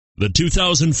The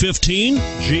 2015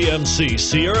 GMC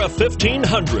Sierra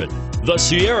 1500. The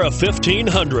Sierra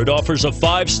 1500 offers a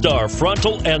 5-star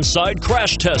frontal and side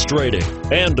crash test rating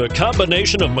and a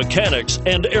combination of mechanics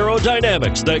and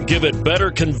aerodynamics that give it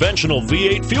better conventional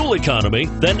V8 fuel economy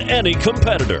than any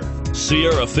competitor.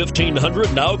 Sierra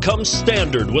 1500 now comes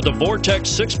standard with a Vortex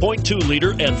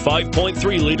 6.2-liter and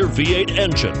 5.3-liter V8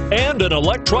 engine and an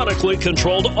electronically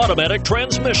controlled automatic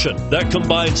transmission that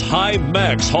combines high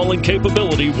max hauling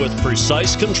capability with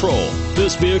precise control.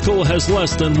 This vehicle has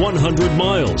less than 100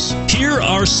 miles. Here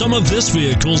are some of this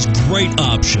vehicle's great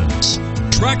options: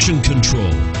 traction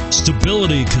control,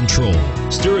 stability control,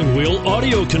 steering wheel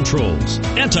audio controls,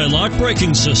 anti-lock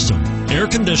braking system, air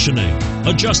conditioning,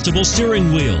 adjustable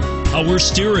steering wheel, power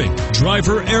steering,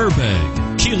 driver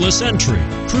airbag, keyless entry,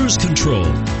 cruise control.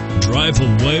 Drive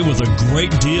away with a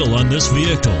great deal on this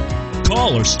vehicle.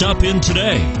 Call or stop in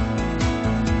today.